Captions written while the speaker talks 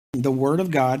the Word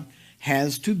of God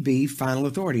has to be final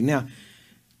authority. Now,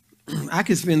 I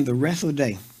could spend the rest of the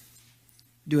day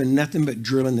doing nothing but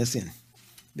drilling this in,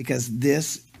 because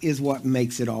this is what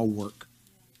makes it all work.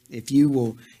 If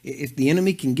the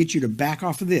enemy can get you to back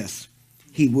off of this,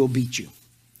 he will beat you.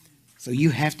 So you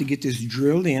have to get this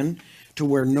drilled in to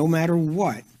where no matter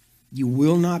what, you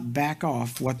will not back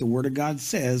off what the Word of God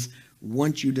says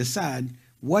once you decide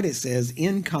what it says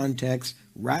in context,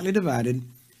 rightly divided.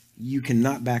 You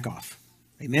cannot back off.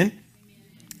 Amen?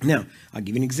 Now, I'll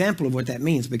give you an example of what that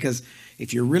means, because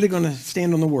if you're really going to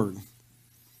stand on the Word,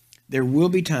 there will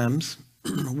be times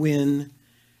when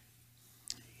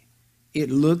it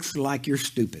looks like you're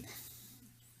stupid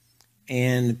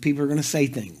and people are going to say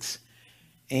things.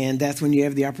 And that's when you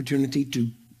have the opportunity to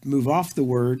move off the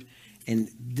Word. And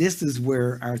this is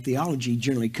where our theology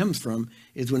generally comes from,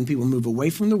 is when people move away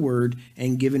from the Word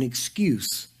and give an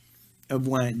excuse of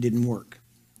why it didn't work.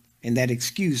 And that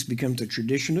excuse becomes a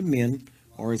tradition of men,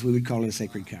 or as we would call it, a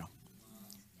sacred cow.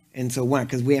 And so why?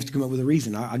 Because we have to come up with a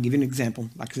reason. I'll give you an example,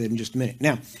 like I said, in just a minute.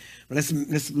 Now, let's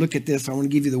look at this. I want to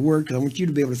give you the word, because I want you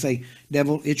to be able to say,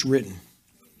 devil, it's written.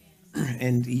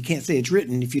 And you can't say it's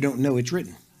written if you don't know it's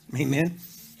written. Amen?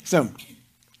 So,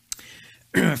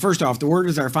 first off, the Word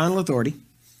is our final authority.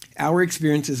 Our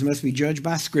experiences must be judged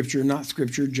by Scripture, not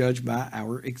Scripture judged by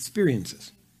our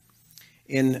experiences.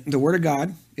 And the Word of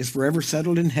God is forever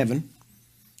settled in heaven,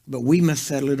 but we must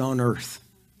settle it on earth,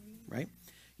 right?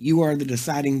 You are the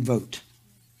deciding vote.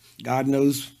 God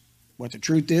knows what the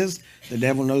truth is. The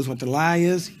devil knows what the lie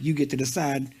is. You get to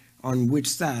decide on which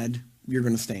side you're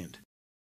going to stand.